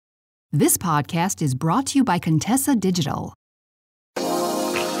This podcast is brought to you by Contessa Digital. Hey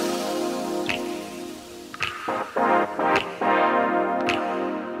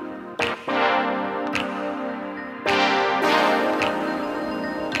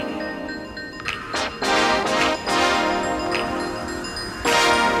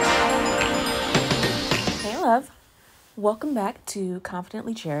love, welcome back to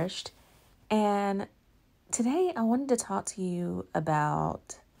Confidently Cherished, and today I wanted to talk to you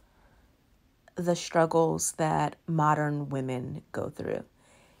about the struggles that modern women go through.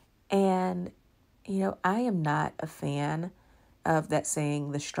 And, I am not a fan of that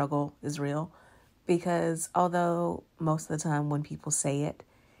saying the struggle is real, because although most of the time when people say it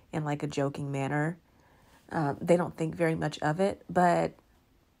in like a joking manner, they don't think very much of it, but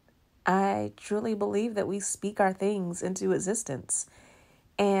I truly believe that we speak our things into existence.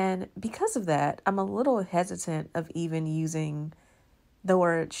 And because of that, I'm a little hesitant of even using the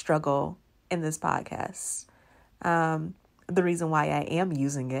word struggle in this podcast. The reason why I am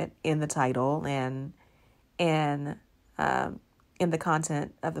using it in the title and in the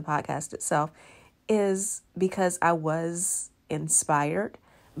content of the podcast itself is because I was inspired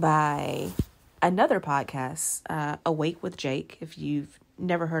by another podcast, Awake with Jake. If you've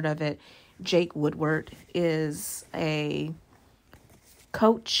never heard of it, Jake Woodward is a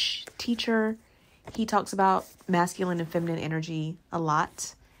coach, teacher. He talks about masculine and feminine energy a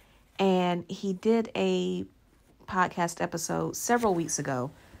lot. And he did a podcast episode several weeks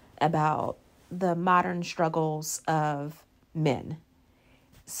ago about the modern struggles of men.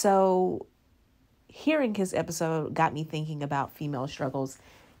 So hearing his episode got me thinking about female struggles,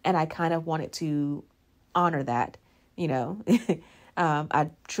 and I kind of wanted to honor that, I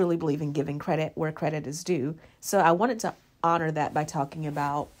truly believe in giving credit where credit is due. So I wanted to honor that by talking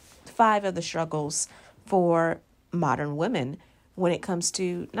about 5 of the struggles for modern women when it comes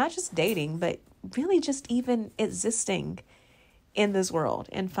to not just dating, but really just even existing in this world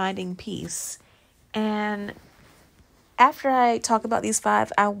and finding peace. And after I talk about these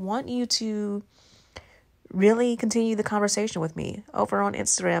 5, I want you to really continue the conversation with me over on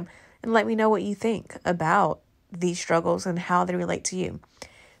Instagram and let me know what you think about these struggles and how they relate to you.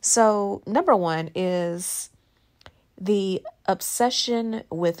 So number 1 is the obsession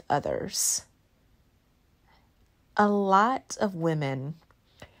with others. A lot of women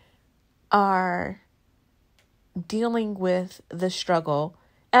are dealing with the struggle.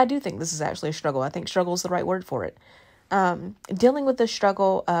 And I do think this is actually a struggle. I think struggle is the right word for it. Dealing with the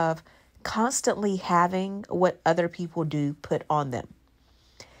struggle of constantly having what other people do put on them.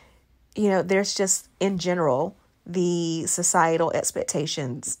 There's just in general the societal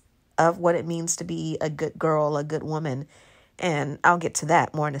expectations of what it means to be a good girl, a good woman. And I'll get to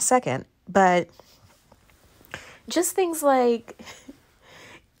that more in a second. But just things like,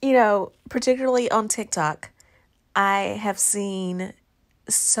 particularly on TikTok, I have seen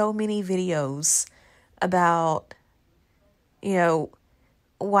so many videos about,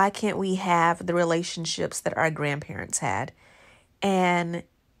 why can't we have the relationships that our grandparents had? And,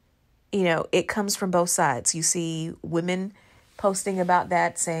 it comes from both sides. You see women posting about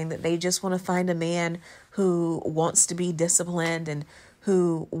that, saying that they just want to find a man who wants to be disciplined and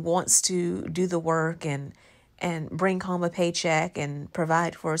who wants to do the work and bring home a paycheck and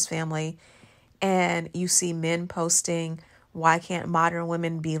provide for his family. And you see men posting, why can't modern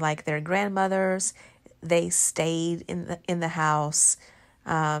women be like their grandmothers? They stayed in the house.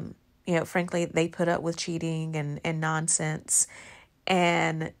 Frankly, they put up with cheating and nonsense.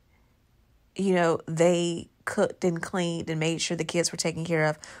 And, they cooked and cleaned and made sure the kids were taken care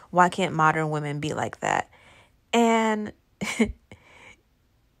of. Why can't modern women be like that? And,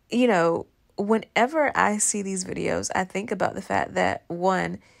 whenever I see these videos, I think about the fact that,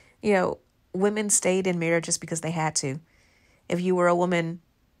 one, women stayed in marriage just because they had to. If you were a woman,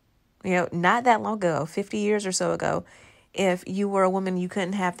 not that long ago, 50 years or so ago, if you were a woman, you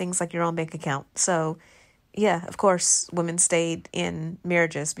couldn't have things like your own bank account. So, yeah, of course, women stayed in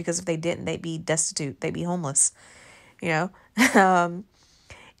marriages because if they didn't, they'd be destitute. They'd be homeless, and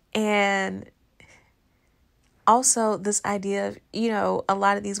also this idea of, a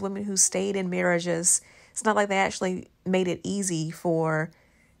lot of these women who stayed in marriages, it's not like they actually made it easy for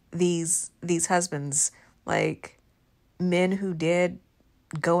these husbands, like men who did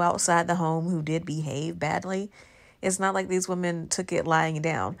go outside the home, who did behave badly. It's not like these women took it lying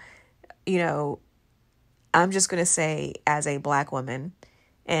down. I'm just going to say, as a Black woman,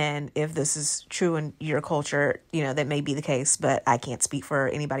 and if this is true in your culture, that may be the case, but I can't speak for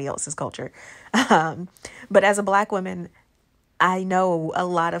anybody else's culture. But as a Black woman, I know a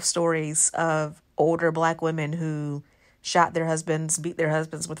lot of stories of older Black women who shot their husbands, beat their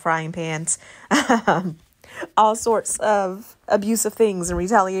husbands with frying pans, all sorts of abusive things in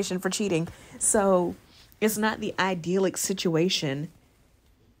retaliation for cheating. So it's not the idyllic situation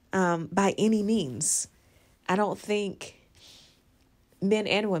by any means. I don't think men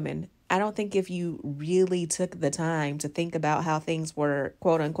and women, I don't think if you really took the time to think about how things were,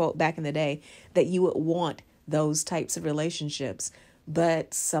 quote unquote, back in the day, that you would want those types of relationships.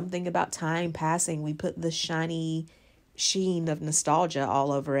 But something about time passing, we put the shiny sheen of nostalgia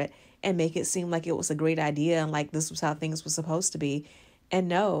all over it and make it seem like it was a great idea and like this was how things were supposed to be. And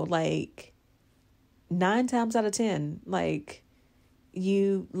no, like 9 times out of 10, like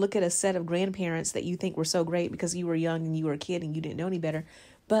you look at a set of grandparents that you think were so great because you were young and you were a kid and you didn't know any better.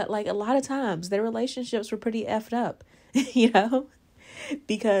 But like a lot of times their relationships were pretty effed up,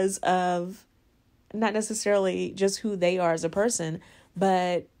 because of not necessarily just who they are as a person,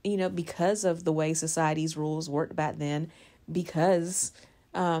 but, because of the way society's rules worked back then, because,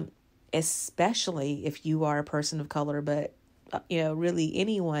 especially if you are a person of color, but, really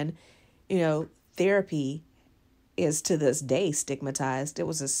anyone, therapy is to this day stigmatized. It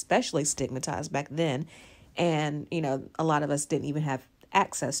was especially stigmatized back then. And, a lot of us didn't even have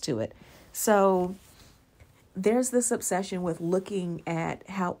access to it. So there's this obsession with looking at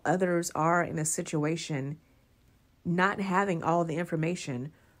how others are in a situation, not having all the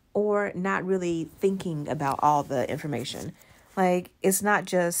information or not really thinking about all the information. Like, it's not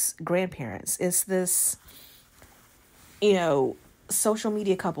just grandparents. It's this, social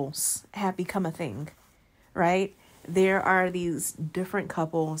media couples have become a thing, right? There are these different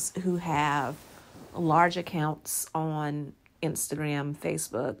couples who have large accounts on Instagram,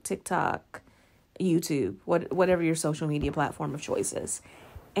 Facebook, TikTok, YouTube, whatever your social media platform of choice is.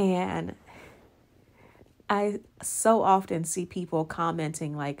 And I so often see people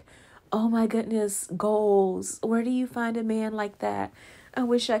commenting like, oh my goodness, goals. Where do you find a man like that? I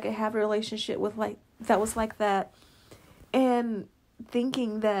wish I could have a relationship with that was like that. And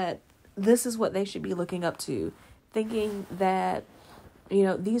thinking that this is what they should be looking up to. Thinking that,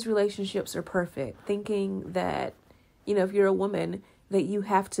 these relationships are perfect. Thinking that, if you're a woman, that you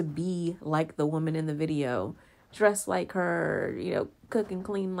have to be like the woman in the video, dress like her, cook and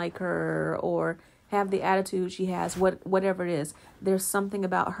clean like her, or have the attitude she has, whatever it is. There's something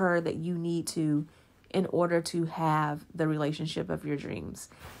about her that you need to, in order to have the relationship of your dreams.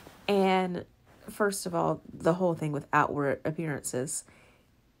 And first of all, the whole thing with outward appearances.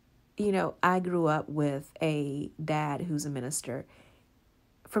 I grew up with a dad who's a minister.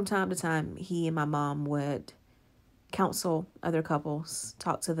 From time to time, he and my mom would counsel other couples,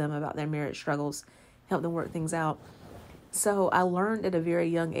 talk to them about their marriage struggles, help them work things out. So I learned at a very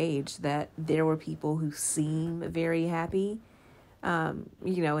young age that there were people who seem very happy,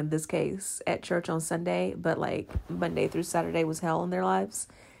 in this case at church on Sunday, but like Monday through Saturday was hell in their lives,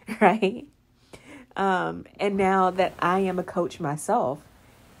 right? And now that I am a coach myself,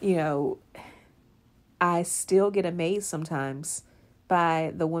 I still get amazed sometimes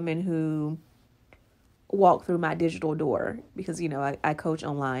by the women who walk through my digital door because, I coach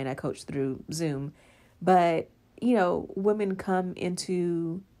online, I coach through Zoom, but, women come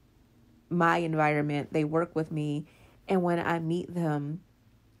into my environment, they work with me. And when I meet them,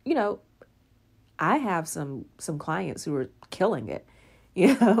 I have some clients who are killing it,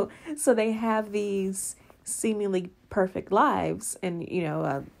 so they have these seemingly perfect lives and,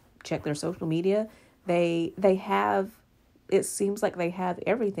 check their social media. They have, it seems like they have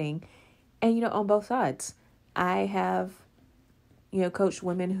everything. And, on both sides, I have, coached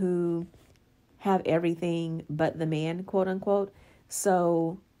women who have everything but the man, quote unquote.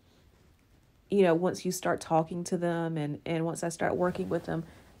 So, once you start talking to them and once I start working with them,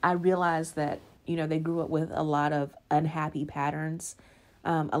 I realize that, they grew up with a lot of unhappy patterns,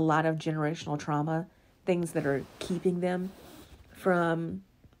 a lot of generational trauma, things that are keeping them from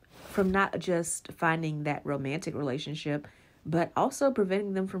not just finding that romantic relationship, but also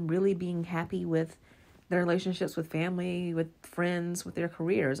preventing them from really being happy with their relationships with family, with friends, with their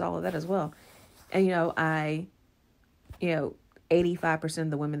careers, all of that as well. And, 85% of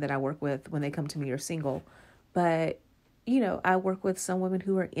the women that I work with when they come to me are single, but, I work with some women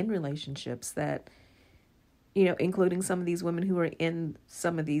who are in relationships that, including some of these women who are in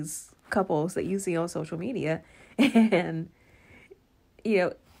some of these couples that you see on social media. And,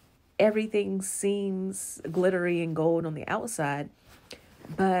 everything seems glittery and gold on the outside,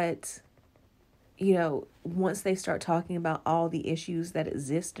 but, once they start talking about all the issues that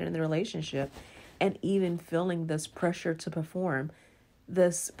exist in the relationship and even feeling this pressure to perform,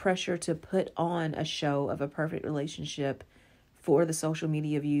 this pressure to put on a show of a perfect relationship for the social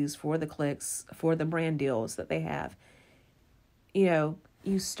media views, for the clicks, for the brand deals that they have, you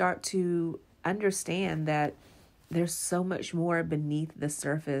start to understand that there's so much more beneath the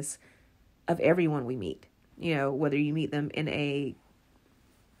surface of everyone we meet. Whether you meet them in a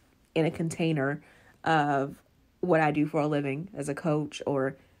container of what I do for a living as a coach,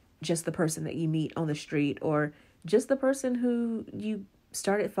 or just the person that you meet on the street, or just the person who you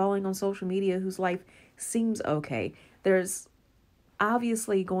started following on social media whose life seems okay. There's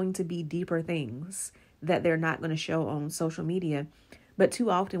obviously going to be deeper things that they're not going to show on social media, but too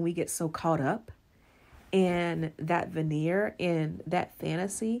often we get so caught up in that veneer, in that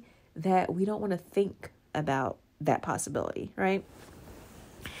fantasy, that we don't want to think about that possibility, right?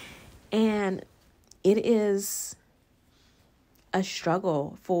 And it is a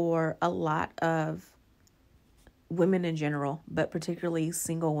struggle for a lot of women in general, but particularly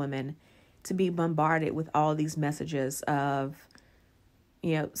single women, to be bombarded with all these messages of,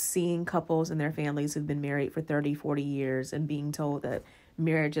 seeing couples and their families who've been married for 30, 40 years and being told that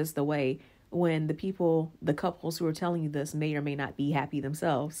marriage is the way, when the couples who are telling you this may or may not be happy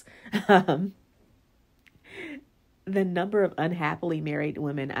themselves. The number of unhappily married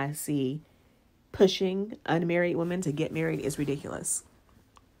women I see pushing unmarried women to get married is ridiculous.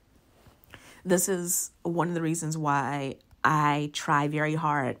 This is one of the reasons why I try very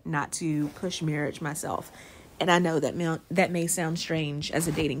hard not to push marriage myself. And I know that may sound strange as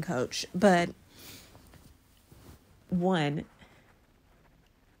a dating coach, but one,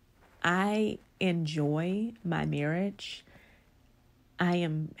 I enjoy my marriage. I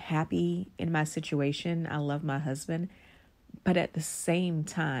am happy in my situation. I love my husband. But at the same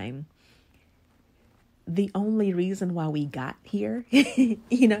time, the only reason why we got here,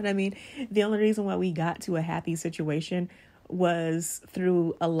 you know what I mean? The only reason why we got to a happy situation was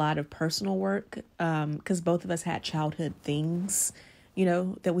through a lot of personal work, because both of us had childhood things,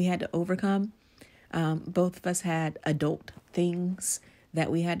 that we had to overcome. Both of us had adult things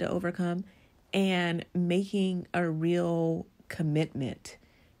that we had to overcome, and making a real commitment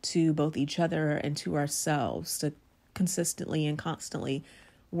to both each other and to ourselves to consistently and constantly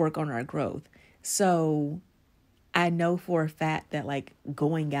work on our growth. So I know for a fact that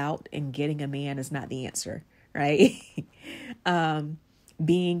going out and getting a man is not the answer, right?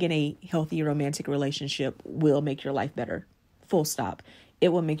 Being in a healthy romantic relationship will make your life better. Full stop. It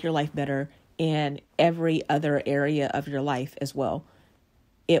will make your life better in every other area of your life as well.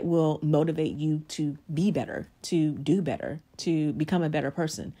 It will motivate you to be better, to do better, to become a better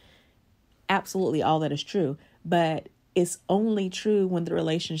person. Absolutely, all that is true. But it's only true when the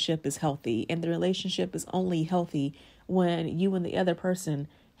relationship is healthy. And the relationship is only healthy when you and the other person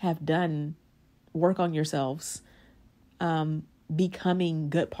have done work on yourselves, becoming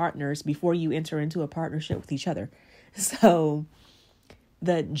good partners before you enter into a partnership with each other. So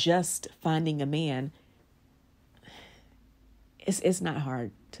the just finding a man, it's not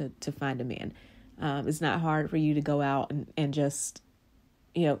hard to find a man. It's not hard for you to go out and just,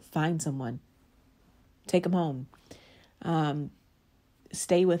 find someone, take them home,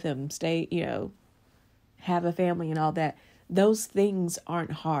 stay with them, have a family and all that. Those things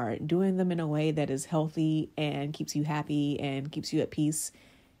aren't hard. Doing them in a way that is healthy and keeps you happy and keeps you at peace,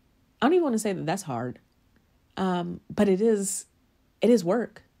 I don't even want to say that that's hard. But it is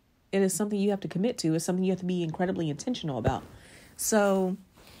work. It is something you have to commit to. It's something you have to be incredibly intentional about. So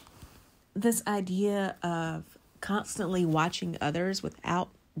this idea of constantly watching others without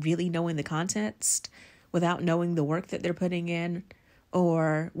really knowing the context, without knowing the work that they're putting in,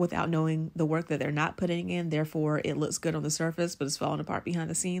 or without knowing the work that they're not putting in, therefore it looks good on the surface, but it's falling apart behind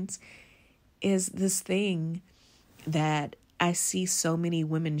the scenes, is this thing that I see so many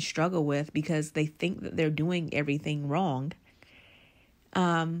women struggle with because they think that they're doing everything wrong.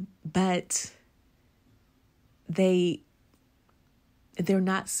 But they're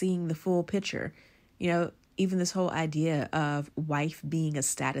not seeing the full picture. Even this whole idea of wife being a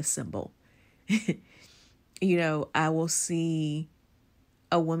status symbol. I will see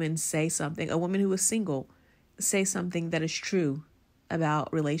a woman say something, a woman who is single, say something that is true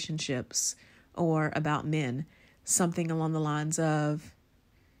about relationships or about men. Something along the lines of,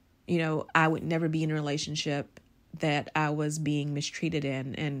 I would never be in a relationship that I was being mistreated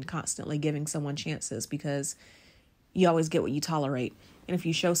in and constantly giving someone chances, because you always get what you tolerate. And if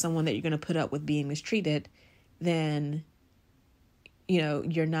you show someone that you're going to put up with being mistreated, then, you're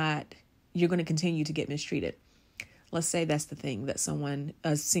going to continue to get mistreated. Let's say that's the thing that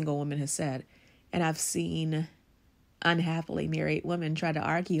a single woman has said. And I've seen unhappily married women try to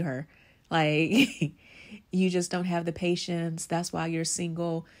argue her. You just don't have the patience. That's why you're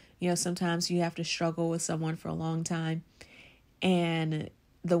single. Sometimes you have to struggle with someone for a long time. And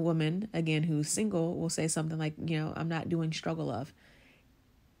the woman, again, who's single will say something like, I'm not doing struggle love.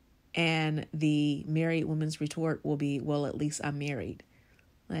 And the married woman's retort will be, well, at least I'm married.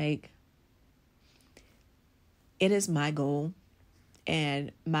 Like, it is my goal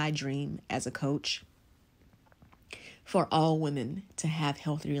and my dream as a coach for all women to have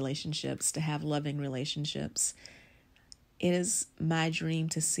healthy relationships, to have loving relationships. It is my dream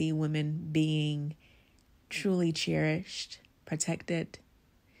to see women being truly cherished, protected,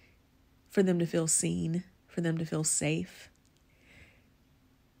 for them to feel seen, for them to feel safe.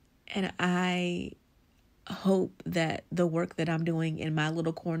 And I hope that the work that I'm doing in my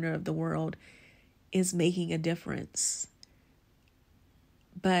little corner of the world is making a difference.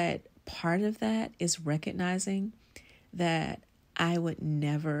 But part of that is recognizing that I would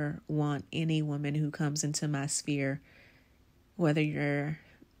never want any woman who comes into my sphere, whether you're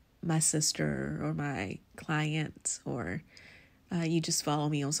my sister or my client, or you just follow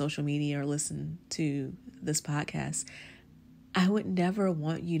me on social media or listen to this podcast, I would never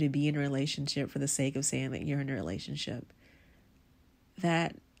want you to be in a relationship for the sake of saying that you're in a relationship.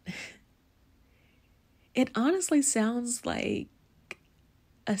 That it honestly sounds like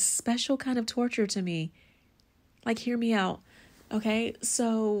a special kind of torture to me. Like, hear me out. Okay,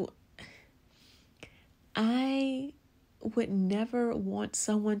 so I would never want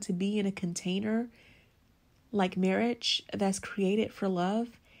someone to be in a container like marriage that's created for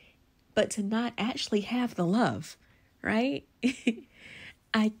love, but to not actually have the love, right?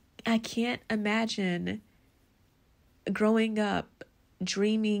 I can't imagine growing up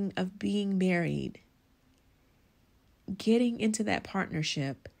dreaming of being married, getting into that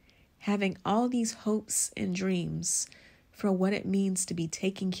partnership, having all these hopes and dreams for what it means to be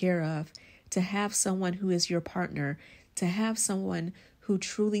taken care of, to have someone who is your partner, to have someone who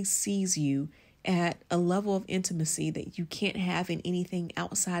truly sees you at a level of intimacy that you can't have in anything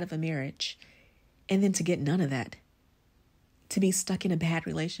outside of a marriage, and then to get none of that, to be stuck in a bad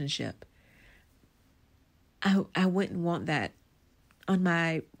relationship. I wouldn't want that on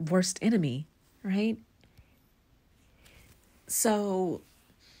my worst enemy, right? So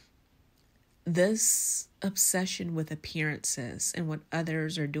this obsession with appearances and what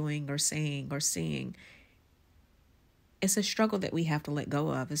others are doing or saying or seeing, it's a struggle that we have to let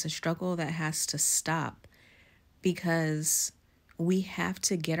go of. It's a struggle that has to stop, because we have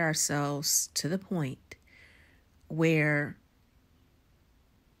to get ourselves to the point where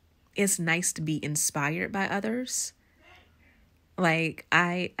it's nice to be inspired by others. Like,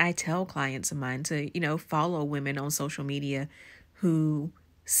 I tell clients of mine to, follow women on social media who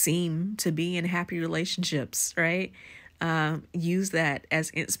seem to be in happy relationships, right? Use that as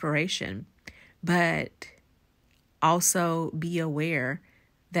inspiration, but also be aware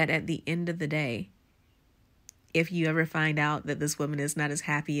that at the end of the day, if you ever find out that this woman is not as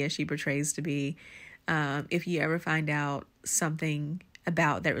happy as she portrays to be, if you ever find out something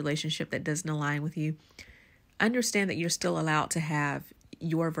about that relationship that doesn't align with you, understand that you're still allowed to have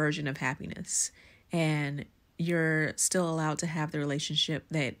your version of happiness, and you're still allowed to have the relationship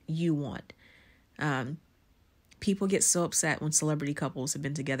that you want. People get so upset when celebrity couples have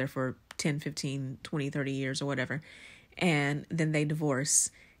been together for 10, 15, 20, 30 years or whatever, and then they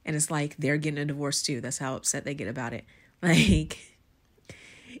divorce, and it's like they're getting a divorce too. That's how upset they get about it. Like,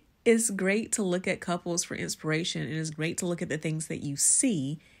 it's great to look at couples for inspiration, and it's great to look at the things that you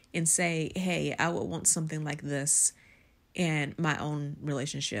see and say, hey, I would want something like this in my own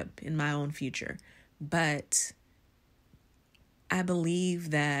relationship, in my own future. But I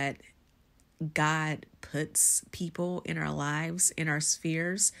believe that God puts people in our lives, in our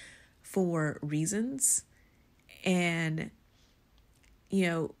spheres, for reasons. And,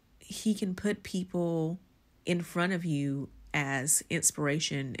 he can put people in front of you as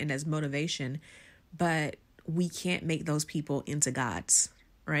inspiration and as motivation, but we can't make those people into gods,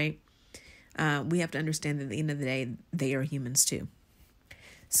 right? We have to understand that at the end of the day, they are humans too.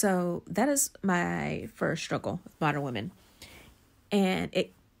 So that is my first struggle with modern women. And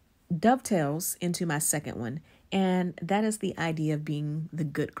it dovetails into my second one. And that is the idea of being the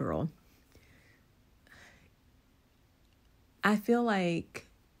good girl. I feel like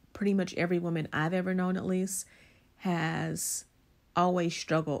pretty much every woman I've ever known, at least, has always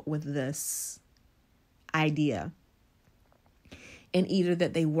struggled with this idea. And either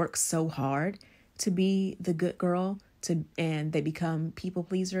that they work so hard to be the good girl, and they become people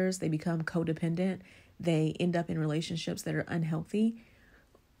pleasers, they become codependent, they end up in relationships that are unhealthy,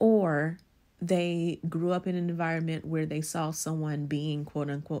 or they grew up in an environment where they saw someone being, quote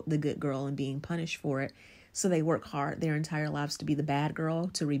unquote, the good girl and being punished for it. So they work hard their entire lives to be the bad girl,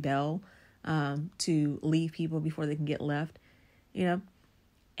 to rebel, to leave people before they can get left,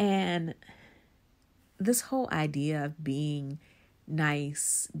 And this whole idea of being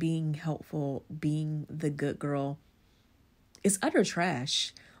nice, being helpful, being the good girl is utter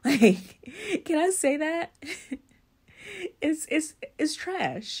trash. Like, can I say that? It's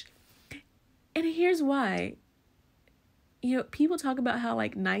trash. And here's why. You know, people talk about how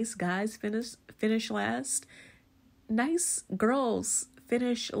like nice guys finish last. Nice girls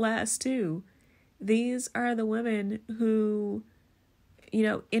finish last too. These are the women who, you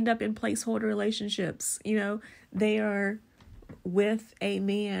know, end up in placeholder relationships. You know, they are with a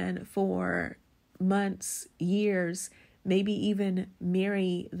man for months, years, maybe even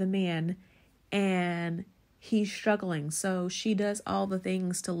marry the man, and he's struggling. So she does all the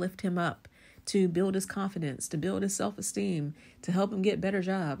things to lift him up, to build his confidence, to build his self-esteem, to help him get better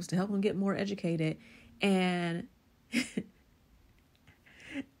jobs, to help him get more educated. And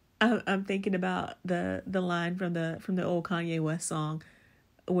I'm thinking about the line from the old Kanye West song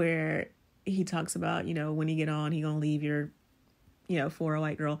where he talks about, you know, when you get on, he gonna leave your, you know, for a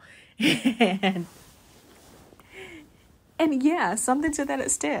white girl. and yeah, something to that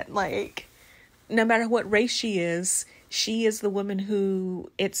extent. Like, no matter what race she is the woman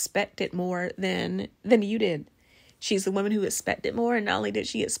who expected more than you did. She's the woman who expected more, and not only did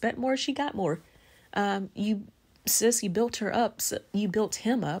she expect more, she got more. You built her up, so you built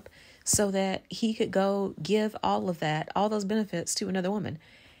him up so that he could go give all of that, all those benefits to another woman.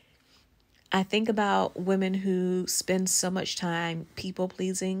 I think about women who spend so much time people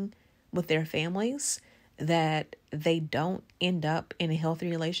pleasing with their families that they don't end up in healthy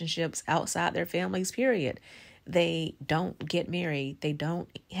relationships outside their families, period. They don't get married. They don't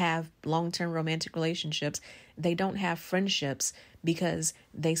have long-term romantic relationships. They don't have friendships because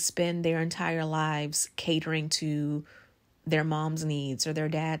they spend their entire lives catering to their mom's needs or their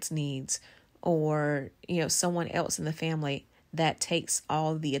dad's needs, or, you know, someone else in the family that takes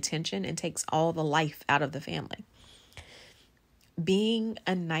all the attention and takes all the life out of the family. Being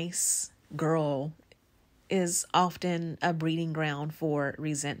a nice girl is often a breeding ground for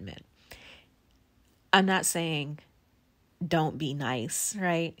resentment. I'm not saying don't be nice,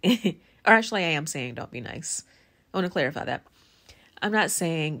 right? Or actually, I am saying don't be nice. I want to clarify that. I'm not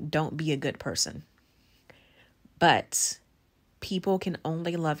saying don't be a good person. But people can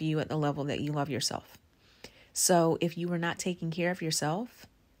only love you at the level that you love yourself. So if you are not taking care of yourself,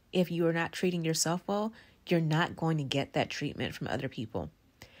 if you are not treating yourself well, you're not going to get that treatment from other people.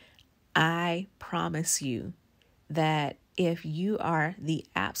 I promise you that if you are the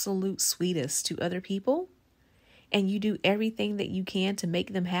absolute sweetest to other people and you do everything that you can to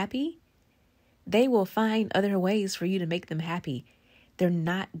make them happy, they will find other ways for you to make them happy. They're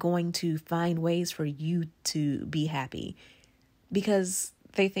not going to find ways for you to be happy because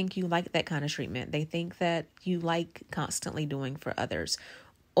they think you like that kind of treatment. They think that you like constantly doing for others,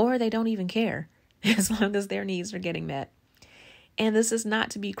 or they don't even care as long as their needs are getting met. And this is not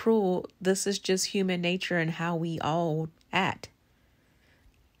to be cruel. This is just human nature and how we all act.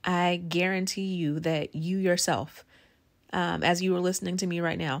 I guarantee you that you yourself, as you were listening to me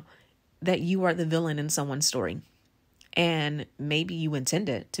right now, that you are the villain in someone's story. And maybe you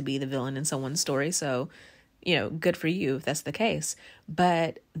intended to be the villain in someone's story. So, you know, good for you if that's the case.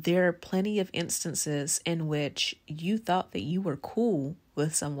 But there are plenty of instances in which you thought that you were cool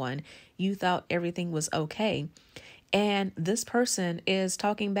with someone. You thought everything was okay. And this person is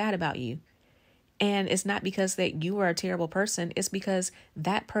talking bad about you. And it's not because that you are a terrible person. It's because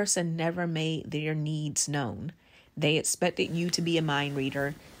that person never made their needs known. They expected you to be a mind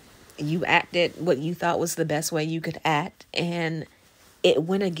reader. You acted what you thought was the best way you could act. And it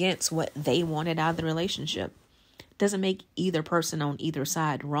went against what they wanted out of the relationship. Doesn't make either person on either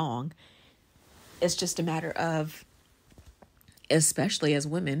side wrong. It's just a matter of, especially as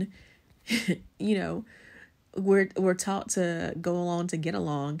women, you know, we're taught to go along to get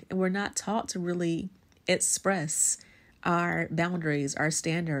along, and we're not taught to really express our boundaries, our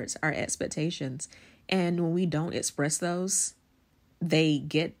standards, our expectations. And when we don't express those, they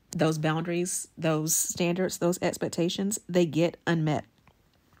get those boundaries, those standards, those expectations, they get unmet.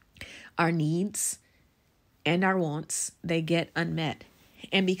 Our needs and our wants, they get unmet.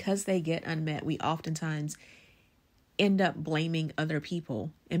 And because they get unmet, we oftentimes end up blaming other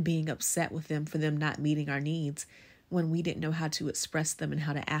people and being upset with them for them not meeting our needs when we didn't know how to express them and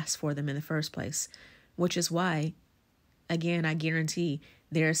how to ask for them in the first place. Which is why, again, I guarantee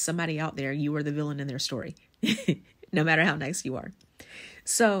there's somebody out there, you are the villain in their story, no matter how nice you are.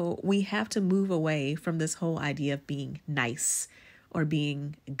 So we have to move away from this whole idea of being nice or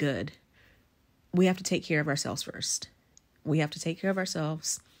being good. We have to take care of ourselves first. We have to take care of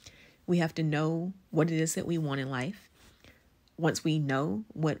ourselves. We have to know what it is that we want in life. once we know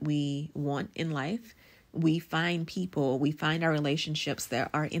what we want in life, we find people, we find our relationships that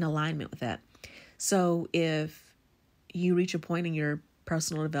are in alignment with that. So if you reach a point in your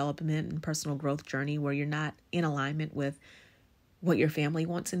personal development and personal growth journey where you're not in alignment with what your family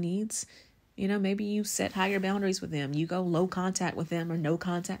wants and needs, maybe you set higher boundaries with them. You go low contact with them or no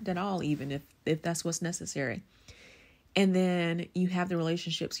contact at all, even if that's what's necessary. And then you have the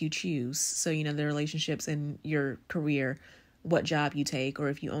relationships you choose. So, the relationships in your career, what job you take, or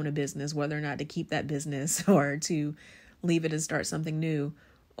if you own a business, whether or not to keep that business or to leave it and start something new,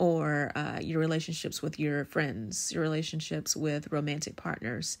 or your relationships with your friends, your relationships with romantic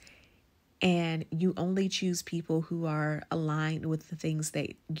partners. And you only choose people who are aligned with the things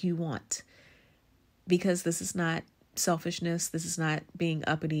that you want. Because this is not selfishness. This is not being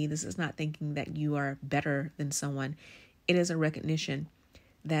uppity. This is not thinking that you are better than someone. It is a recognition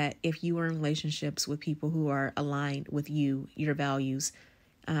that if you are in relationships with people who are aligned with you, your values,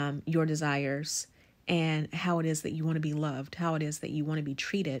 your desires, and how it is that you want to be loved, how it is that you want to be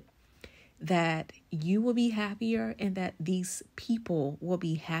treated, that you will be happier and that these people will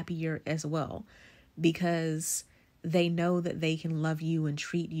be happier as well, because they know that they can love you and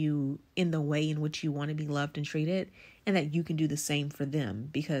treat you in the way in which you want to be loved and treated, and that you can do the same for them.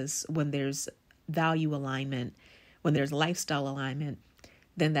 Because when there's value alignment, when there's lifestyle alignment,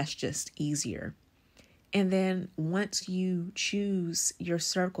 then that's just easier. And then once you choose your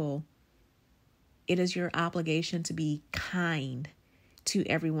circle, it is your obligation to be kind to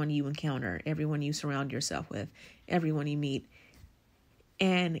everyone you encounter, everyone you surround yourself with, everyone you meet.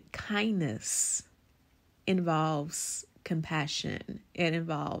 And kindness involves compassion. It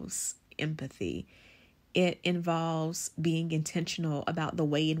involves empathy. It involves being intentional about the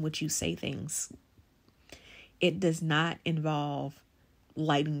way in which you say things. It does not involve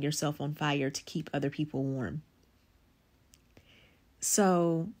lighting yourself on fire to keep other people warm.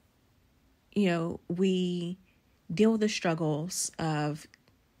 So, we deal with the struggles of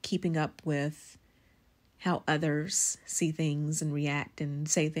keeping up with how others see things and react and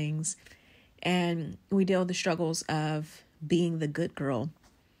say things. And we deal with the struggles of being the good girl.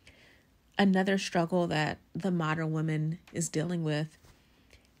 Another struggle that the modern woman is dealing with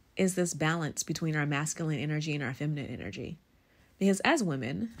is this balance between our masculine energy and our feminine energy. Because as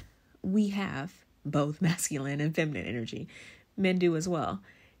women, we have both masculine and feminine energy. Men do as well.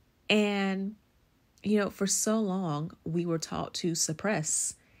 And, for so long, we were taught to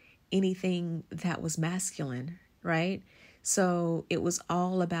suppress anything that was masculine, right? So it was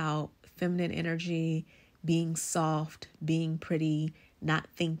all about feminine energy, being soft, being pretty, not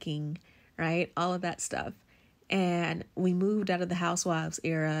thinking, right? All of that stuff. And we moved out of the housewives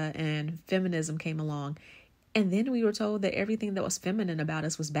era and feminism came along. And then we were told that everything that was feminine about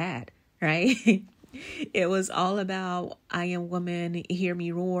us was bad, right? It was all about, I am woman, hear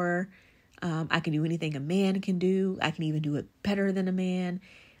me roar. I can do anything a man can do. I can even do it better than a man.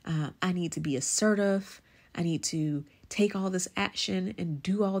 I need to be assertive. I need to take all this action and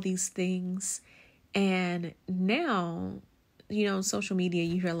do all these things. And now, on social media,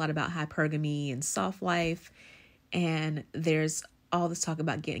 you hear a lot about hypergamy and soft life. And there's all this talk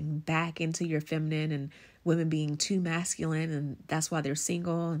about getting back into your feminine and women being too masculine. And that's why they're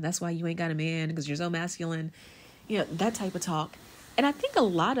single. And that's why you ain't got a man because you're so masculine. That type of talk. And I think a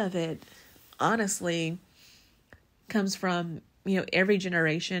lot of it, honestly, comes from, every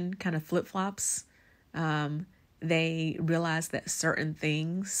generation kind of flip-flops. They realize that certain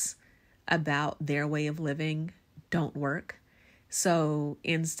things about their way of living don't work. So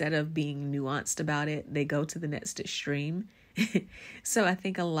instead of being nuanced about it, they go to the next extreme. So I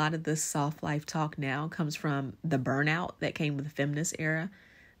think a lot of the soft life talk now comes from the burnout that came with the feminist era.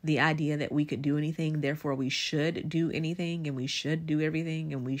 The idea that we could do anything, therefore we should do anything, and we should do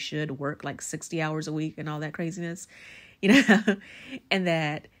everything, and we should work like 60 hours a week and all that craziness, and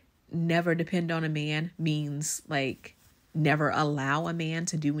that never depend on a man means like never allow a man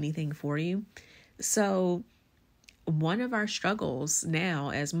to do anything for you. So one of our struggles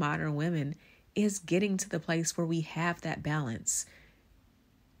now as modern women is getting to the place where we have that balance.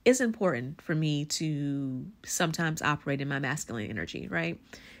 It's important for me to sometimes operate in my masculine energy, right?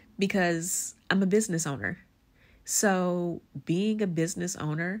 Because I'm a business owner. So being a business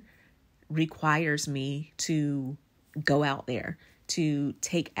owner requires me to go out there, to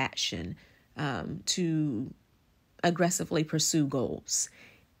take action, to aggressively pursue goals.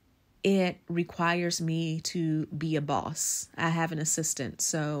 It requires me to be a boss. I have an assistant.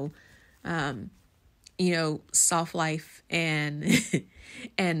 So, soft life and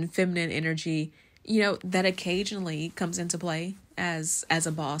and feminine energy, that occasionally comes into play as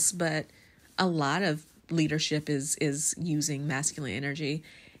a boss. But a lot of leadership is using masculine energy.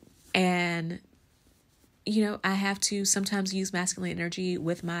 And, I have to sometimes use masculine energy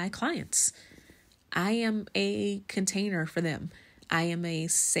with my clients. I am a container for them. I am a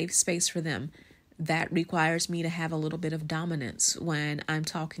safe space for them. That requires me to have a little bit of dominance when I'm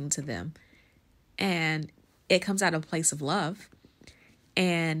talking to them. And it comes out of a place of love.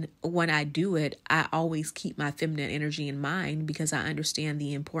 And when I do it, I always keep my feminine energy in mind because I understand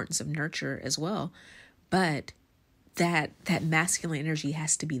the importance of nurture as well. But that masculine energy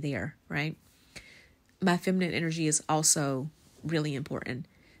has to be there, right? My feminine energy is also really important.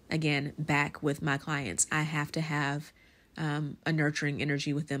 Again, back with my clients, I have to have a nurturing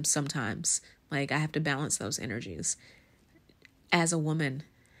energy with them sometimes. Like I have to balance those energies. As a woman,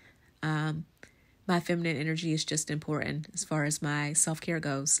 my feminine energy is just important as far as my self-care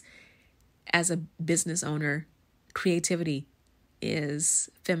goes. As a business owner, creativity is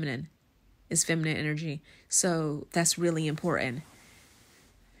feminine energy. So that's really important.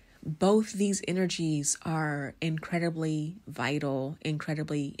 Both these energies are incredibly vital,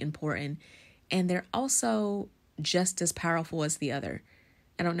 incredibly important, and they're also just as powerful as the other.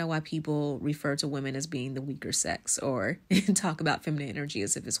 I don't know why people refer to women as being the weaker sex or talk about feminine energy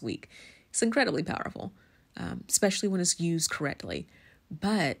as if it's weak. It's incredibly powerful, especially when it's used correctly.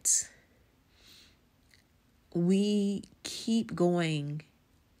 But we keep going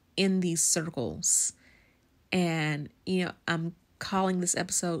in these circles. And, I'm calling this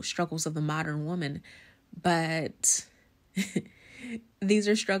episode Struggles of the Modern Woman, but these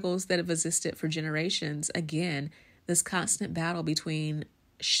are struggles that have existed for generations. Again, this constant battle between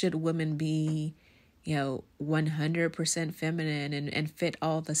should women be 100% feminine and fit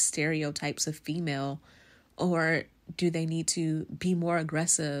all the stereotypes of female, or do they need to be more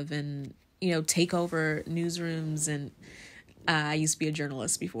aggressive and, take over newsrooms? And I used to be a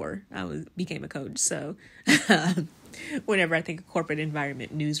journalist before I became a coach. So whenever I think of corporate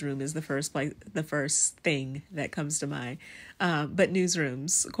environment, newsroom is the first thing that comes to mind. But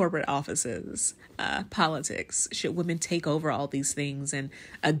newsrooms, corporate offices, politics, should women take over all these things and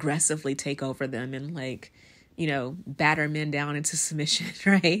aggressively take over them and batter men down into submission,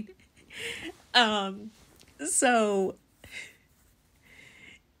 right? So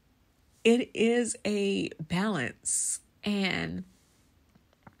it is a balance. And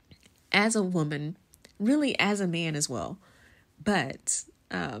as a woman, really as a man as well, but,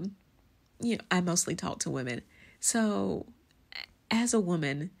 I mostly talk to women. So as a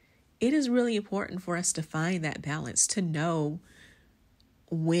woman, it is really important for us to find that balance, to know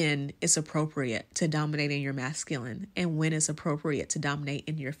when it's appropriate to dominate in your masculine and when it's appropriate to dominate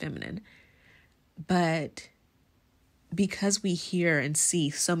in your feminine. But because we hear and see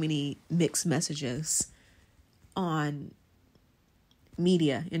so many mixed messages on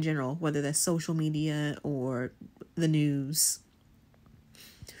media in general, whether that's social media or the news,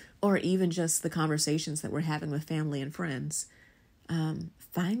 or even just the conversations that we're having with family and friends,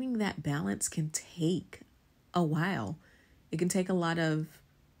 finding that balance can take a while. It can take a lot of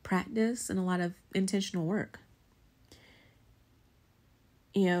practice and a lot of intentional work.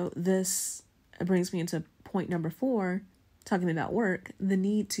 This brings me into point number 4, talking about work, the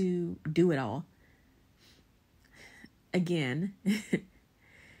need to do it all. Again,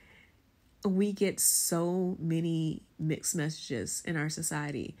 we get so many mixed messages in our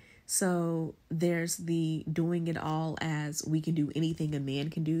society. So there's the doing it all as we can do anything a man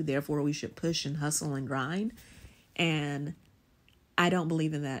can do, therefore we should push and hustle and grind. And I don't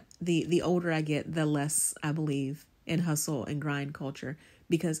believe in that. The older I get, the less I believe in hustle and grind culture,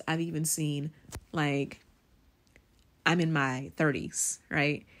 because I've even seen, I'm in my 30s,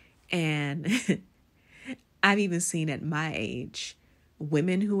 right? And I've even seen at my age,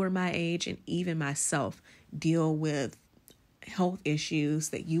 women who are my age and even myself deal with health issues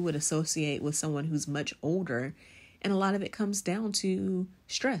that you would associate with someone who's much older. And a lot of it comes down to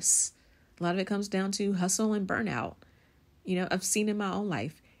stress. A lot of it comes down to hustle and burnout. I've seen in my own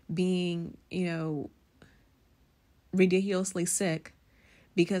life being, ridiculously sick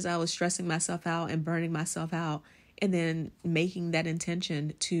because I was stressing myself out and burning myself out, and then making that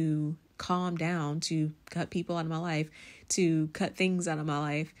intention to calm down, to cut people out of my life, to cut things out of my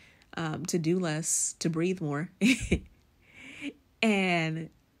life, to do less, to breathe more. And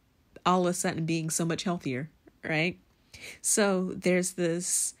all of a sudden being so much healthier, right? So there's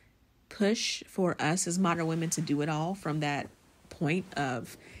this push for us as modern women to do it all from that point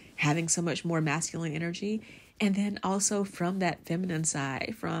of having so much more masculine energy. And then also from that feminine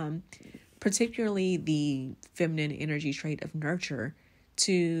side, from particularly the feminine energy trait of nurture,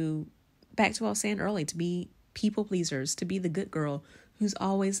 to back to what I was saying earlier, to be people pleasers, to be the good girl who's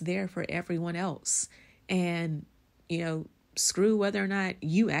always there for everyone else. And, screw whether or not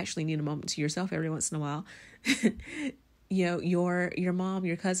you actually need a moment to yourself every once in a while. Your mom,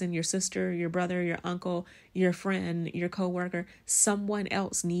 your cousin, your sister, your brother, your uncle, your friend, your coworker, someone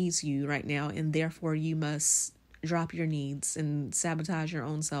else needs you right now. And therefore you must drop your needs and sabotage your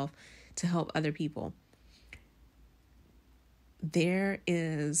own self to help other people. There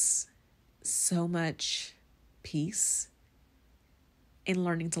is so much peace in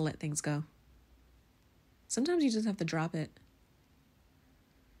learning to let things go. Sometimes you just have to drop it.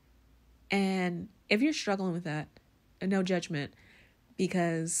 And if you're struggling with that, no judgment,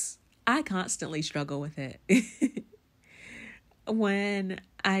 because I constantly struggle with it. When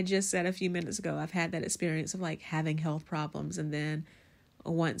I just said a few minutes ago, I've had that experience of like having health problems. And then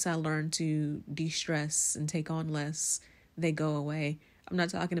once I learned to de-stress and take on less, they go away. I'm not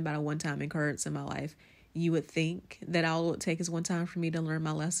talking about a one-time occurrence in my life. You would think that all it would take is one time for me to learn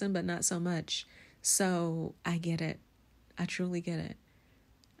my lesson, but not so much. So I get it. I truly get it.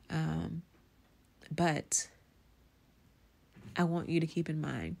 But I want you to keep in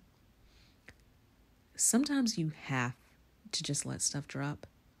mind, sometimes you have to just let stuff drop.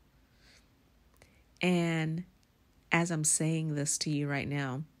 And as I'm saying this to you right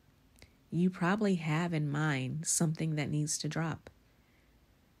now, you probably have in mind something that needs to drop.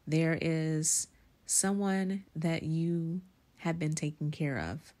 There is someone that you have been taking care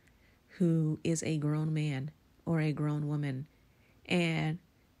of who is a grown man or a grown woman and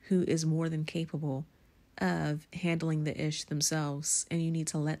who is more than capable of handling the ish themselves, and you need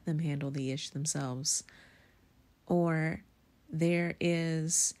to let them handle the ish themselves. Or there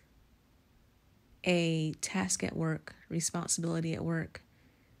is a task at work, responsibility at work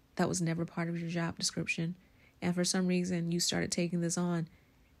that was never part of your job description, and for some reason you started taking this on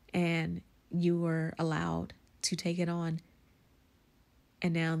and you were allowed to take it on,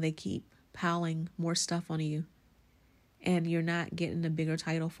 and now they keep piling more stuff on you, and you're not getting a bigger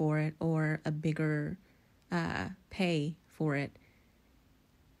title for it or a bigger pay for it.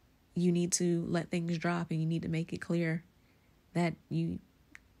 You need to let things drop, and you need to make it clear that you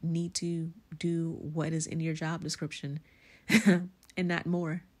need to do what is in your job description and not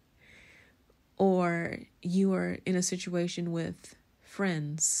more. Or you are in a situation with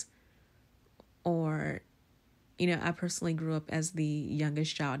friends, or, I personally grew up as the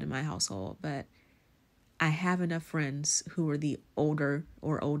youngest child in my household, but I have enough friends who are the older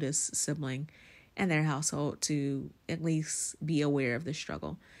or oldest sibling in their household to at least be aware of the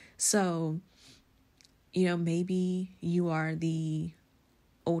struggle. So, maybe you are the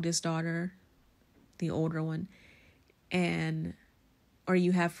oldest daughter, the older one, or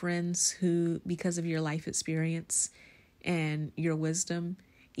you have friends who, because of your life experience and your wisdom,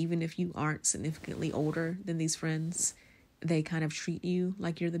 even if you aren't significantly older than these friends, they kind of treat you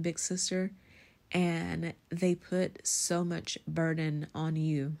like you're the big sister, and they put so much burden on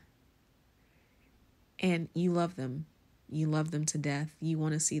you. And you love them. You love them to death. You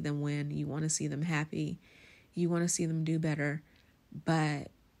want to see them win. You want to see them happy. You want to see them do better.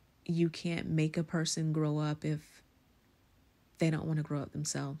 But you can't make a person grow up if they don't want to grow up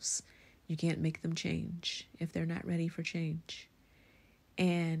themselves. You can't make them change if they're not ready for change.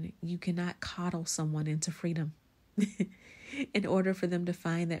 And you cannot coddle someone into freedom. In order for them to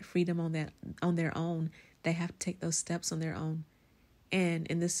find that freedom on their own, they have to take those steps on their own. And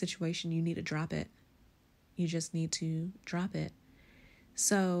in this situation, you need to drop it. You just need to drop it.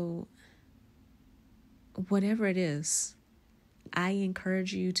 So whatever it is, I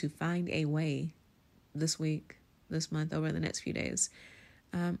encourage you to find a way this week, this month, over the next few days.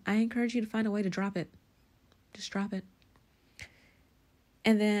 I encourage you to find a way to drop it. Just drop it.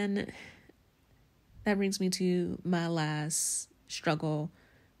 And then that brings me to my last struggle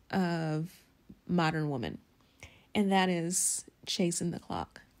of modern woman, and that is chasing the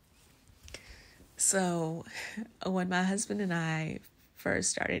clock. So when my husband and I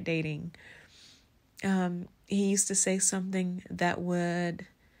first started dating, he used to say something that would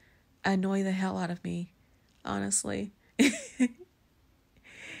annoy the hell out of me, honestly.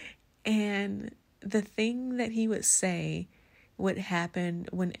 And the thing that he would say would happen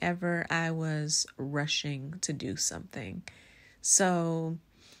whenever I was rushing to do something. So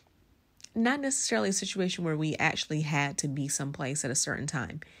not necessarily a situation where we actually had to be someplace at a certain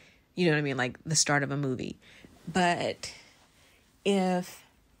time. You know what I mean? Like the start of a movie. But if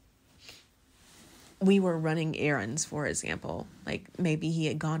we were running errands, for example, like maybe he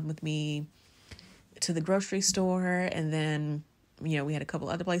had gone with me to the grocery store, and then, we had a couple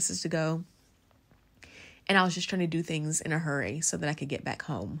other places to go, and I was just trying to do things in a hurry so that I could get back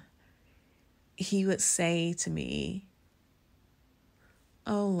home. He would say to me,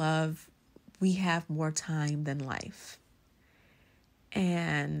 "Oh, love, we have more time than life.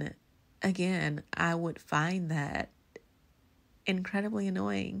 And again, I would find that incredibly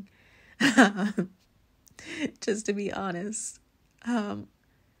annoying. Just to be honest.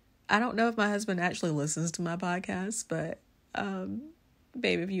 I don't know if my husband actually listens to my podcast, but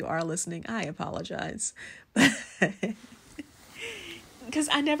babe, if you are listening, I apologize. Because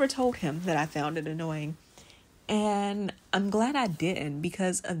I never told him that I found it annoying. And I'm glad I didn't,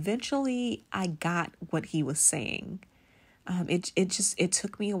 because eventually I got what he was saying. It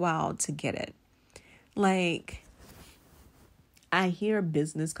took me a while to get it. Like, I hear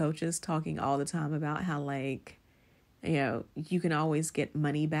business coaches talking all the time about how, like, you know, you can always get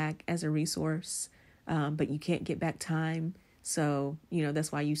money back as a resource, but you can't get back time. So, you know,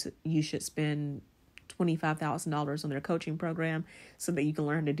 that's why you should spend $25,000 on their coaching program so that you can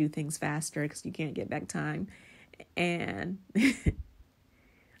learn to do things faster, because you can't get back time. And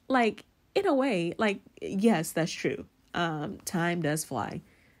like, in a way, like, yes, that's true. Time does fly.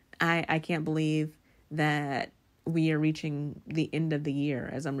 I can't believe that we are reaching the end of the year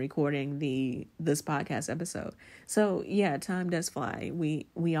as I'm recording this podcast episode. So yeah, time does fly.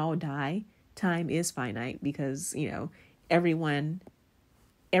 We all die. Time is finite because, you know, every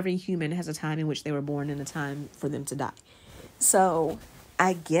human has a time in which they were born and a time for them to die. So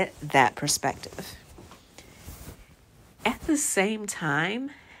I get that perspective. At the same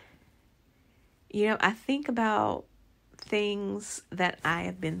time, you know, I think about things that I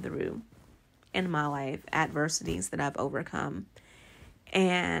have been through in my life, adversities that I've overcome.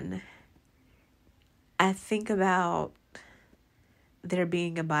 And I think about there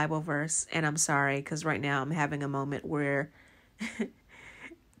being a Bible verse, and I'm sorry, because right now I'm having a moment where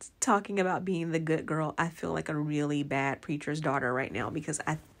talking about being the good girl, I feel like a really bad preacher's daughter right now, because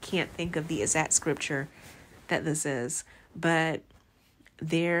I can't think of the exact scripture that this is. But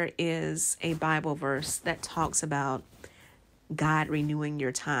there is a Bible verse that talks about God renewing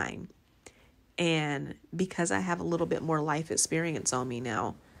your time. And because I have a little bit more life experience on me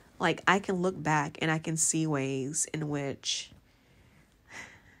now, like, I can look back and I can see ways in which,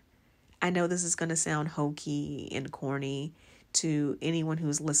 I know this is going to sound hokey and corny to anyone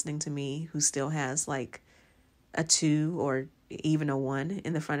who's listening to me who still has like a 2 or even a 1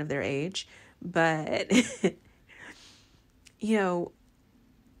 in the front of their age. But, you know,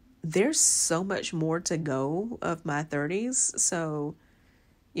 there's so much more to go of my 30s. So,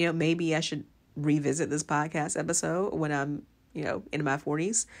 you know, maybe I should revisit this podcast episode when I'm, you know, in my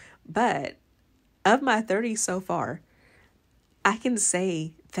 40s. But of my 30s so far, I can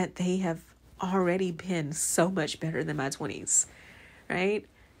say that they have already been so much better than my 20s, right?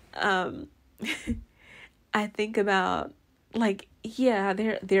 I think about, like, yeah,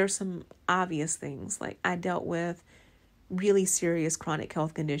 there are some obvious things. Like, I dealt with really serious chronic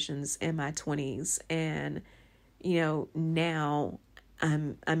health conditions in my 20s, and, you know, now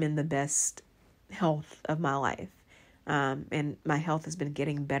I'm in the best health of my life. And my health has been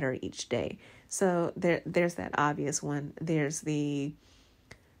getting better each day. So there's that obvious one. There's the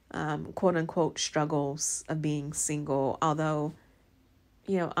quote unquote struggles of being single. Although,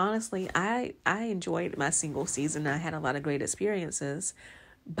 you know, honestly, I enjoyed my single season. I had a lot of great experiences,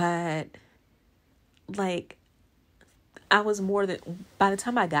 but like, by the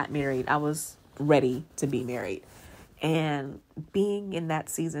time I got married, I was ready to be married. And being in that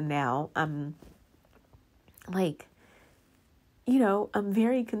season now, I'm like, you know, I'm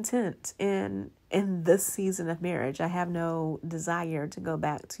very content in this season of marriage. I have no desire to go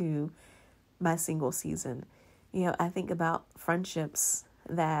back to my single season. You know, I think about friendships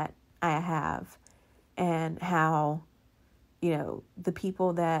that I have and how, you know, the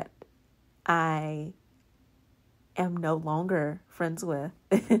people that I am no longer friends with,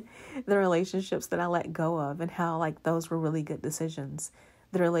 the relationships that I let go of, and how, like, those were really good decisions,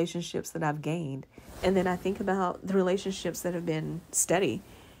 the relationships that I've gained. And then I think about the relationships that have been steady.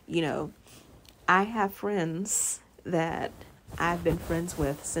 You know, I have friends that I've been friends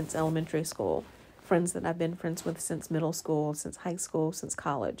with since elementary school, friends that I've been friends with since middle school, since high school, since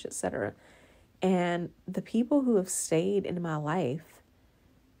college, etc. And the people who have stayed in my life,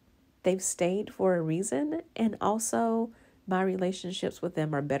 they've stayed for a reason, and also my relationships with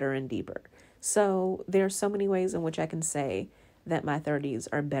them are better and deeper. So there are so many ways in which I can say that my 30s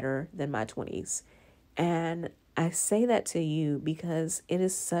are better than my 20s. And I say that to you because it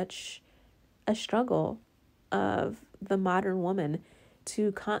is such a struggle of the modern woman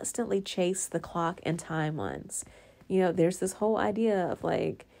to constantly chase the clock and timelines. You know, there's this whole idea of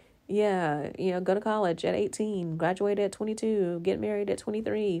like, yeah, you know, go to college at 18, graduate at 22, get married at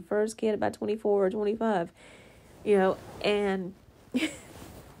 23, first kid by 24 or 25, you know, and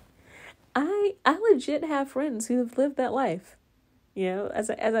I legit have friends who have lived that life. As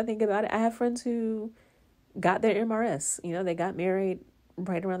I think about it, I have friends who got their MRS. They got married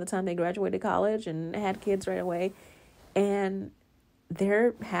right around the time they graduated college and had kids right away, and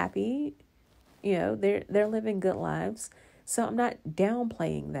they're happy. They're living good lives. So I'm not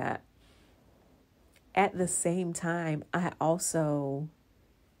downplaying that. At the same time, I also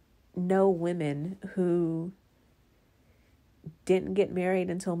know women who didn't get married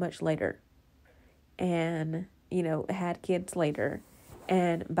until much later and, had kids later.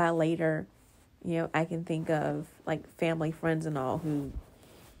 And by later, I can think of like family friends and all who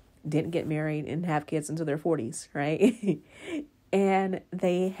didn't get married and have kids until their 40s, right? And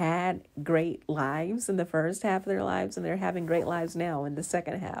they had great lives in the first half of their lives, and they're having great lives now in the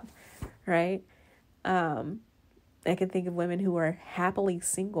second half, right? I can think of women who are happily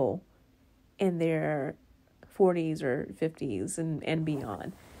single in their 40s or 50s and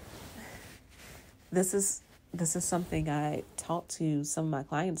beyond. This is something I talk to some of my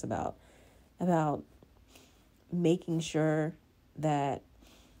clients about making sure that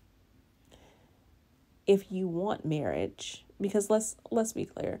if you want marriage, because let's be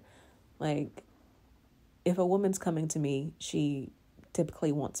clear, like if a woman's coming to me, she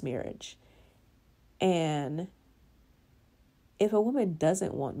typically wants marriage. And if a woman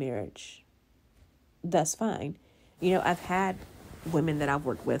doesn't want marriage, that's fine. I've had women that I've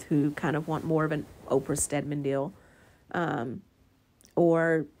worked with who kind of want more of an Oprah Stedman deal,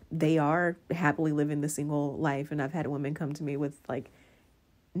 or they are happily living the single life. And I've had women come to me with like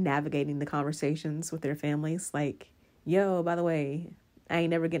navigating the conversations with their families, like, yo, by the way, I ain't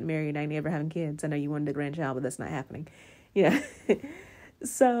never getting married. I ain't never having kids. I know you wanted a grandchild, but that's not happening.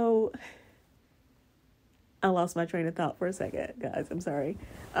 So I lost my train of thought for a second, guys. I'm sorry.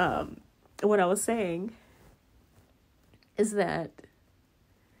 What I was saying is that,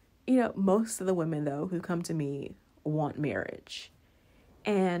 most of the women, though, who come to me want marriage.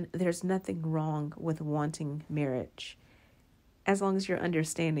 And there's nothing wrong with wanting marriage, as long as you're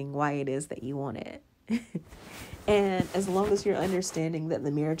understanding why it is that you want it. And as long as you're understanding that the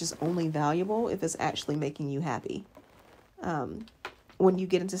marriage is only valuable if it's actually making you happy. When you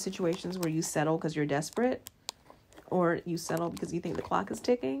get into situations where you settle because you're desperate, or you settle because you think the clock is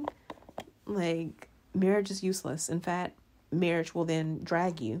ticking, like, marriage is useless. In fact, marriage will then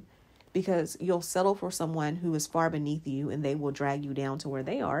drag you, because you'll settle for someone who is far beneath you and they will drag you down to where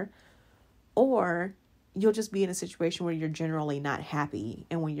they are. Or you'll just be in a situation where you're generally not happy.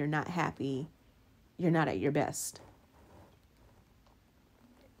 And when you're not happy, you're not at your best.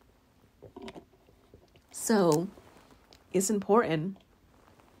 So it's important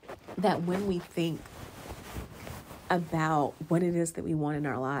that when we think about what it is that we want in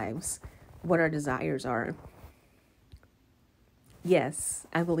our lives, what our desires are, yes,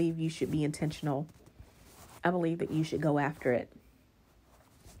 I believe you should be intentional. I believe that you should go after it.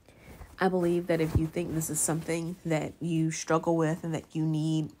 I believe that if you think this is something that you struggle with and that you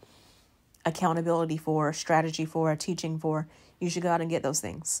need accountability for, strategy for, teaching for, you should go out and get those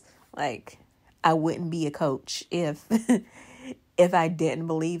things. Like, I wouldn't be a coach if if I didn't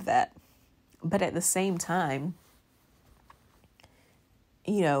believe that. But at the same time,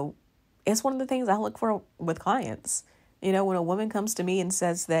 it's one of the things I look for with clients. When a woman comes to me and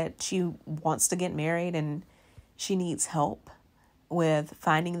says that she wants to get married and she needs help with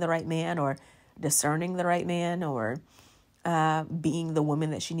finding the right man, or discerning the right man, or being the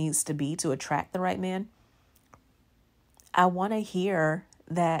woman that she needs to be to attract the right man, I want to hear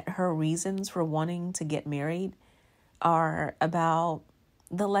that her reasons for wanting to get married are about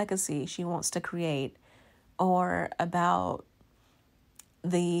the legacy she wants to create, or about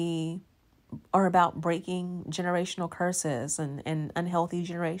breaking generational curses and unhealthy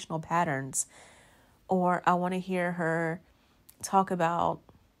generational patterns. Or I want to hear her talk about,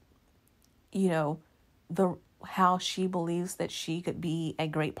 how she believes that she could be a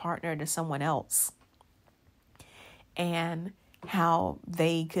great partner to someone else, and how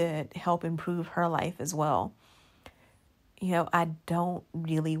they could help improve her life as well. I don't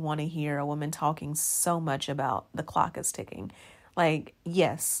really want to hear a woman talking so much about the clock is ticking. Like,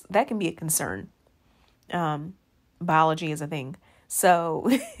 yes, that can be a concern. Biology is a thing. So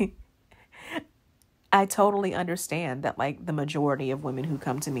I totally understand that, like, the majority of women who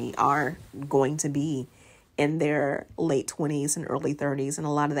come to me are going to be in their late 20s and early 30s. And a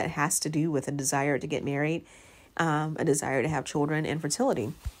lot of that has to do with a desire to get married, a desire to have children, and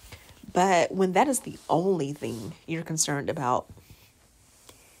fertility. But when that is the only thing you're concerned about,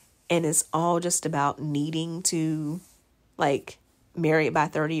 and it's all just about needing to, like, marry by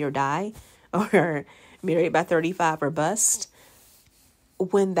 30 or die, or marry by 35 or bust,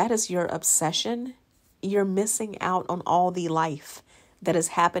 when that is your obsession, you're missing out on all the life that is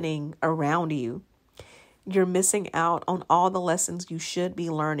happening around you. You're missing out on all the lessons you should be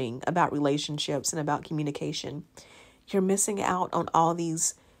learning about relationships and about communication. You're missing out on all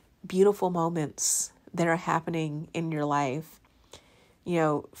these beautiful moments that are happening in your life. You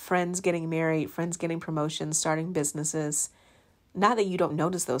know, friends getting married, friends getting promotions, starting businesses. Not that you don't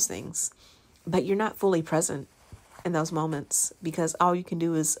notice those things, but you're not fully present in those moments because all you can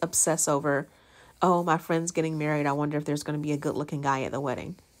do is obsess over, oh, my friend's getting married. I wonder if there's going to be a good looking guy at the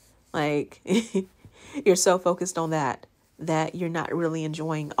wedding. Like, you're so focused on that you're not really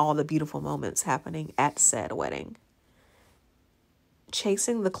enjoying all the beautiful moments happening at said wedding.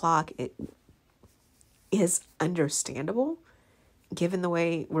 Chasing the clock is understandable given the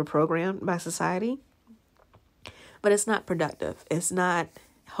way we're programmed by society, but it's not productive. It's not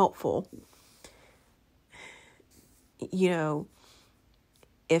helpful. You know,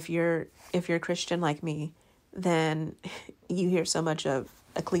 if you're Christian like me, then you hear so much of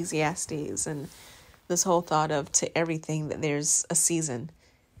Ecclesiastes and this whole thought of to everything that there's a season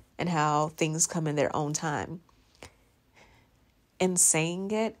and how things come in their own time. And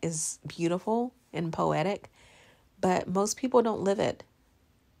saying it is beautiful and poetic, but most people don't live it.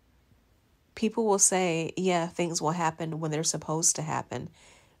 People will say, yeah, things will happen when they're supposed to happen,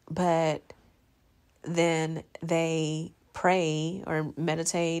 but then they pray or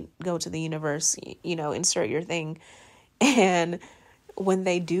meditate, go to the universe, insert your thing. And when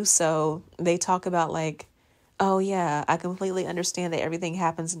they do so, they talk about like, oh yeah, I completely understand that everything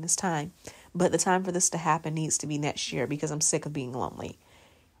happens in this time, but the time for this to happen needs to be next year because I'm sick of being lonely.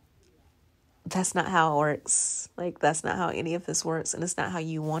 That's not how it works. Like, that's not how any of this works, and it's not how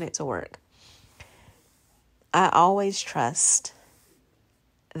you want it to work. I always trust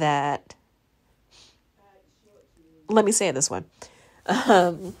that. Let me say it this way.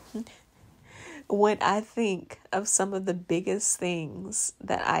 When I think of some of the biggest things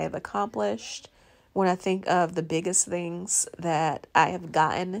that I have accomplished, when I think of the biggest things that I have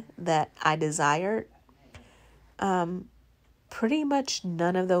gotten that I desired, pretty much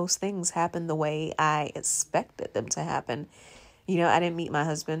none of those things happened the way I expected them to happen. I didn't meet my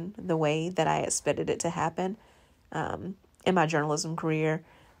husband the way that I expected it to happen. In my journalism career,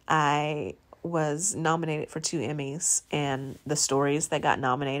 I was nominated for 2 Emmys, and the stories that got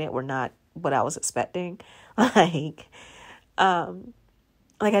nominated were not what I was expecting. I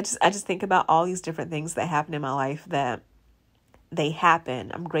just think about all these different things that happened in my life that they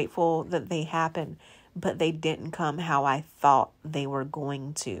happen. I'm grateful that they happen, but they didn't come how I thought they were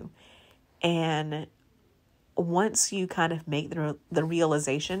going to. And once you kind of make the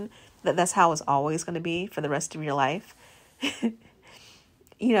realization that that's how it's always going to be for the rest of your life,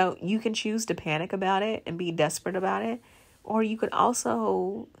 you can choose to panic about it and be desperate about it, or you could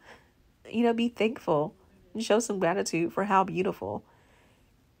also, be thankful and show some gratitude for how beautiful.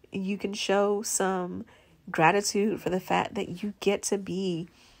 You can show some gratitude for the fact that you get to be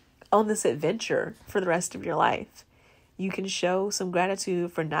on this adventure for the rest of your life. You can show some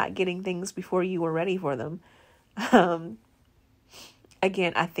gratitude for not getting things before you were ready for them.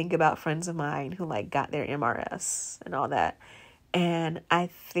 Again, I think about friends of mine who got their MRS and all that. And I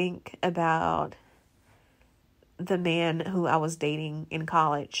think about the man who I was dating in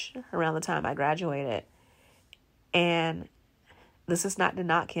college around the time I graduated. And this is not to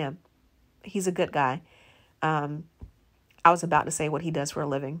knock him. He's a good guy. I was about to say what he does for a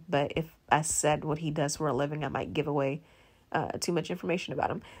living, but if I said what he does for a living, I might give away too much information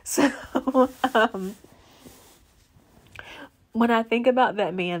about him. So when I think about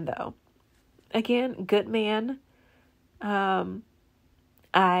that man, though, again, good man.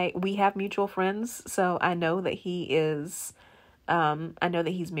 We have mutual friends, so I know that he is. I know that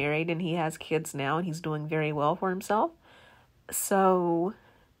he's married and he has kids now, and he's doing very well for himself. So,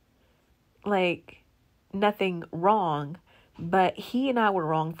 nothing wrong, but he and I were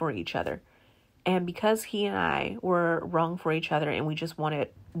wrong for each other. And because he and I were wrong for each other and we just wanted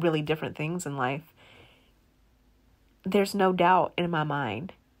really different things in life, there's no doubt in my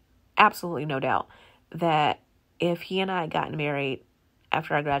mind, absolutely no doubt, that if he and I had gotten married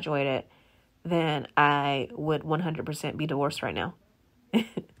after I graduated, then I would 100% be divorced right now.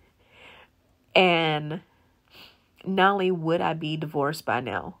 And not only would I be divorced by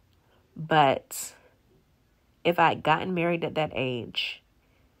now, but if I had gotten married at that age,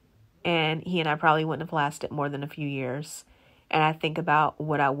 and he and I probably wouldn't have lasted more than a few years. And I think about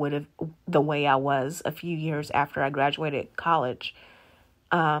what I would have, the way I was a few years after I graduated college,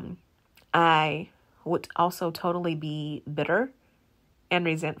 I would also totally be bitter and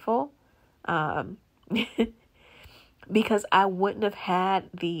resentful. because I wouldn't have had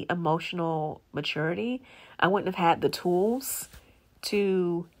the emotional maturity. I wouldn't have had the tools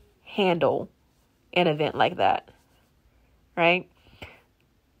to handle an event like that. Right?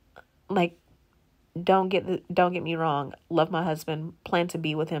 Like, don't get me wrong. Love my husband, plan to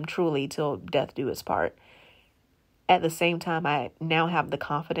be with him truly till death do us part. At the same time, I now have the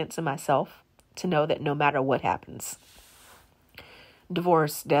confidence in myself to know that no matter what happens,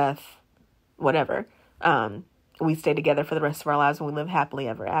 divorce, death, whatever, we stay together for the rest of our lives and we live happily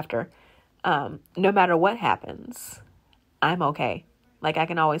ever after. No matter what happens, I'm okay. Like, I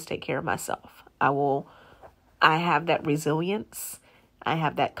can always take care of myself. I have that resilience. I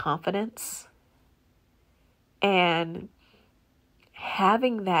have that confidence. And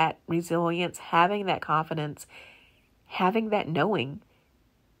having that resilience, having that confidence, having that knowing,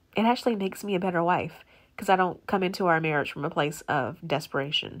 it actually makes me a better wife, because I don't come into our marriage from a place of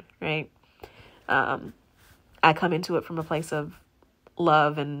desperation, right? I come into it from a place of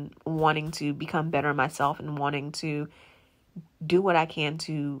love and wanting to become better myself and wanting to do what I can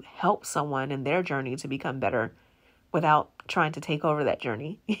to help someone in their journey to become better without trying to take over that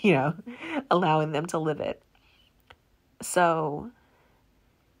journey, allowing them to live it. So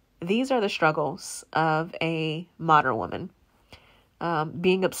these are the struggles of a modern woman.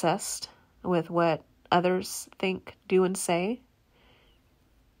 Being obsessed with what others think, do, and say.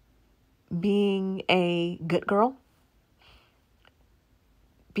 Being a good girl.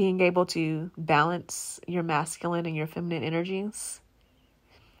 Being able to balance your masculine and your feminine energies.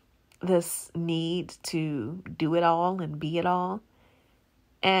 This need to do it all and be it all.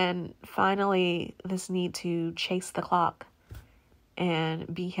 And finally, this need to chase the clock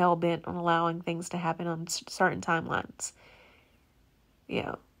and be hell-bent on allowing things to happen on certain timelines.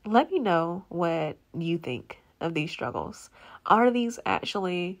 Let me know what you think of these struggles. Are these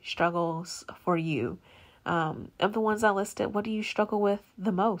actually struggles for you? Of the ones I listed, what do you struggle with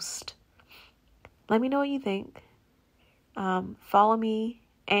the most? Let me know what you think. Follow me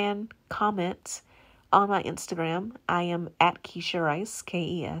and comment on my Instagram. I am at Keisha Rice,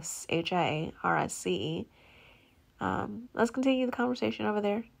 KESHIARICE. Let's continue the conversation over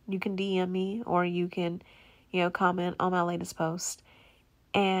there. You can DM me, or you can, comment on my latest post.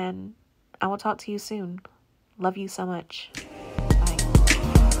 And I will talk to you soon. Love you so much. Bye.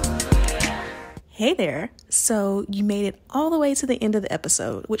 Hey there. So you made it all the way to the end of the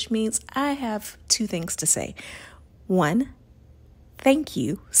episode, which means I have two things to say. One, thank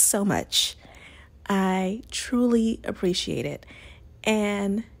you so much. I truly appreciate it.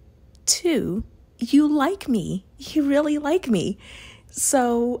 And two, you like me. You really like me.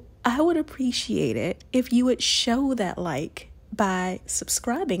 So I would appreciate it if you would show that like by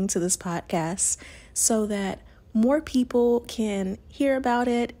subscribing to this podcast so that more people can hear about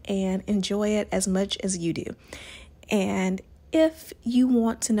it and enjoy it as much as you do. And if you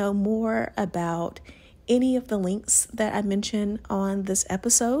want to know more about any of the links that I mentioned on this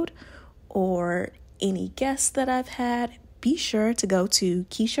episode or any guests that I've had, be sure to go to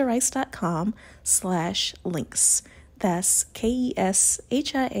KeishaRice.com/links. That's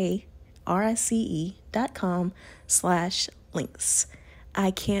KESHIARICE.com/links.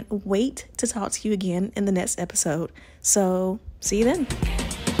 I can't wait to talk to you again in the next episode. So see you then.